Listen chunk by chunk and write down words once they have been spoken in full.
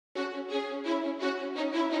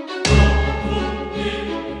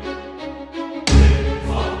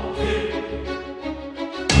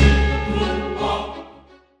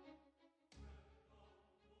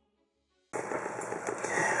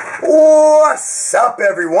What's up,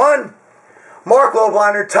 everyone? Marc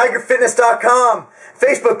Lobliner, TigerFitness.com,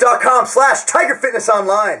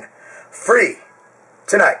 Facebook.com/TigerFitnessOnline. Free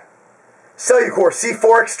tonight. Cellucor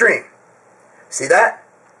C4 Extreme. See that?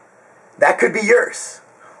 That could be yours.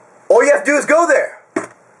 All you have to do is go there.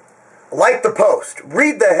 Like the post.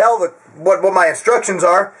 Read the hell what my instructions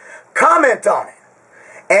are. Comment on it.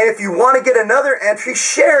 And if you want to get another entry,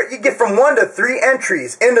 share it. You get from 1 to 3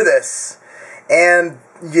 entries into this. And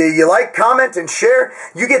you like, comment, and share.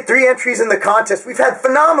 You get 3 entries in the contest. We've had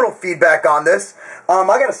phenomenal feedback on this. I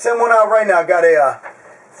got to send one out right now. I got a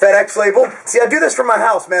FedEx label. See, I do this from my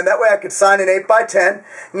house, man. That way I could sign an 8x10.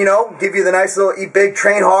 You know, give you the nice little eat big,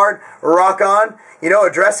 train hard, rock on. You know,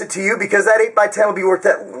 address it to you, because that 8x10 will be worth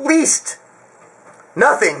at least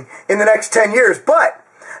nothing in the next 10 years. But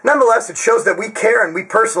nonetheless, it shows that we care and we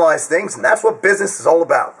personalize things, and that's what business is all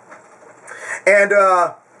about.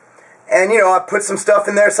 And you know, I put some stuff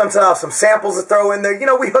in there. Sometimes I'll have some samples to throw in there. You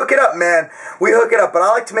know, we hook it up, man. We hook it up, but I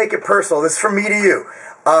like to make it personal. This is from me to you.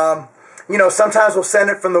 You know, sometimes we'll send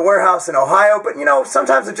it from the warehouse in Ohio, but, you know,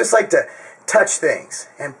 sometimes I just like to touch things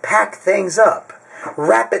and pack things up.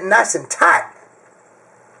 Wrap it nice and tight.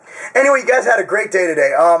 Anyway, you guys had a great day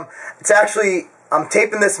today. It's actually, I'm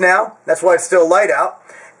taping this now. That's why it's still light out.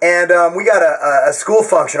 And we got a school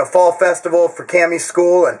function, a fall festival for Cammie's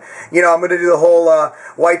school. And, you know, I'm going to do the whole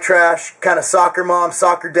white trash kind of soccer mom,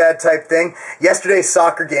 soccer dad type thing. Yesterday's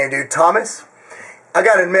soccer game, dude. Thomas, I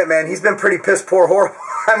got to admit, man, he's been pretty piss poor, horrible.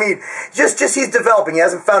 I mean, just he's developing. He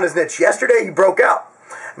hasn't found his niche. Yesterday, he broke out.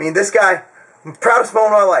 I mean, this guy, proudest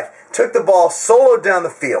moment of my life, took the ball, soloed down the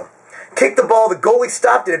field. Kicked the ball, the goalie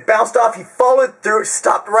stopped it, it bounced off, he followed through,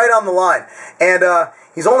 stopped right on the line. And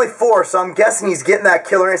he's only 4, so I'm guessing he's getting that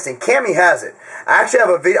killer instinct. Cammie has it. I actually have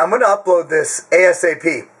a video, I'm going to upload this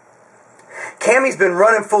ASAP. Cammie's been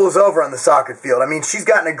running fools over on the soccer field. I mean, she's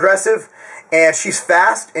gotten aggressive, and she's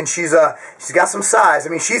fast, and she's got some size. I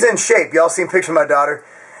mean, she's in shape. Y'all seen a picture of my daughter.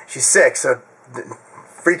 She's 6, so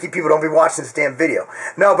freaky people don't be watching this damn video.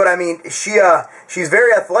 No, but I mean, she's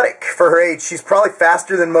very athletic for her age. She's probably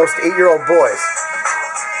faster than most 8-year-old boys.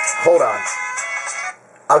 Hold on.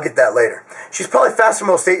 I'll get that later. She's probably faster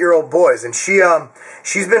than most 8-year-old boys, and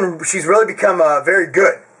she's really become very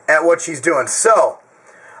good at what she's doing. So,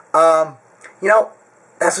 you know,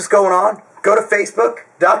 that's what's going on. Go to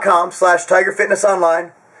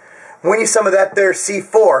Facebook.com/TigerFitnessOnline. Win you some of that there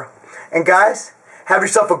C4. And guys, have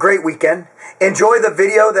yourself a great weekend. Enjoy the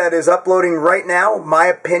video that is uploading right now, my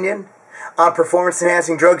opinion on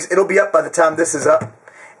performance-enhancing drugs. It'll be up by the time this is up.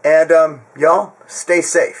 And, y'all, stay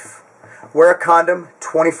safe. Wear a condom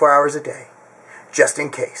 24 hours a day, just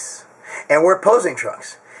in case. And wear posing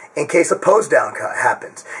trunks, in case a pose down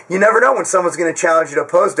happens. You never know when someone's going to challenge you to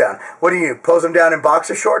pose down. What do? Pose them down in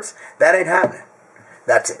boxer shorts? That ain't happening.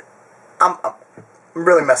 That's it. I'm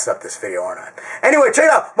really messing up this video, aren't I? Anyway, check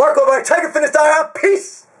it out. Marc Lobliner, TigerFitness.com.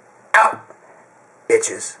 Peace out,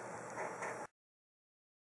 bitches.